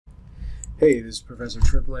Hey, this is Professor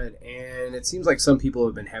Triplet, and it seems like some people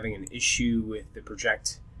have been having an issue with the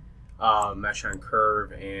project mesh on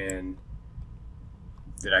curve, and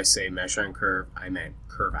did I say mesh on curve? I meant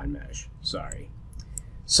curve on mesh, sorry.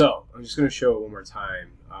 So, I'm just going to show it one more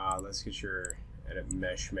time. Let's get your edit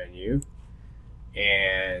mesh menu,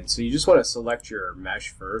 and so you just want to select your mesh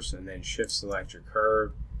first, and then shift select your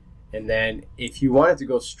curve, and then if you want it to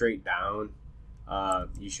go straight down,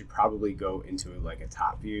 you should probably go into like a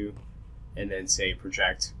top view, and then say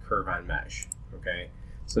project curve on mesh. Okay,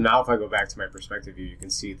 so now if I go back to my perspective view, you can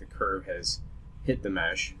see the curve has hit the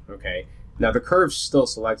mesh. Okay, now the curve's still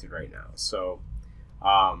selected right now, so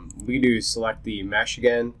we do select the mesh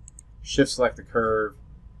again, shift select the curve,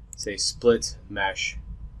 say split mesh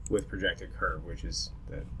with projected curve, which is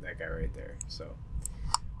that guy right there. So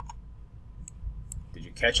did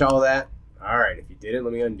you catch all that? All right, if you didn't,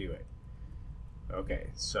 let me undo it. Okay,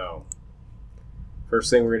 so first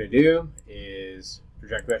thing we're going to do is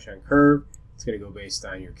project mesh on curve. It's going to go based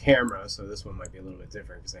on your camera, so this one might be a little bit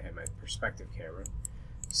different because I have my perspective camera.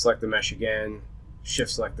 Select the mesh again,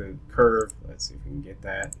 shift select the curve. Let's see if we can get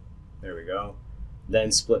that. There we go.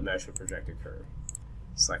 Then split mesh with projected curve.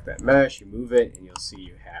 Select that mesh, you move it, and you'll see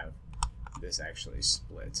you have this actually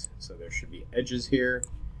split. So there should be edges here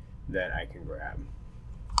that I can grab.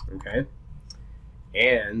 Okay?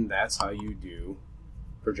 And that's how you do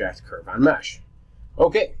project curve on mesh.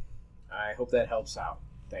 Okay, I hope that helps out.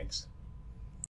 Thanks.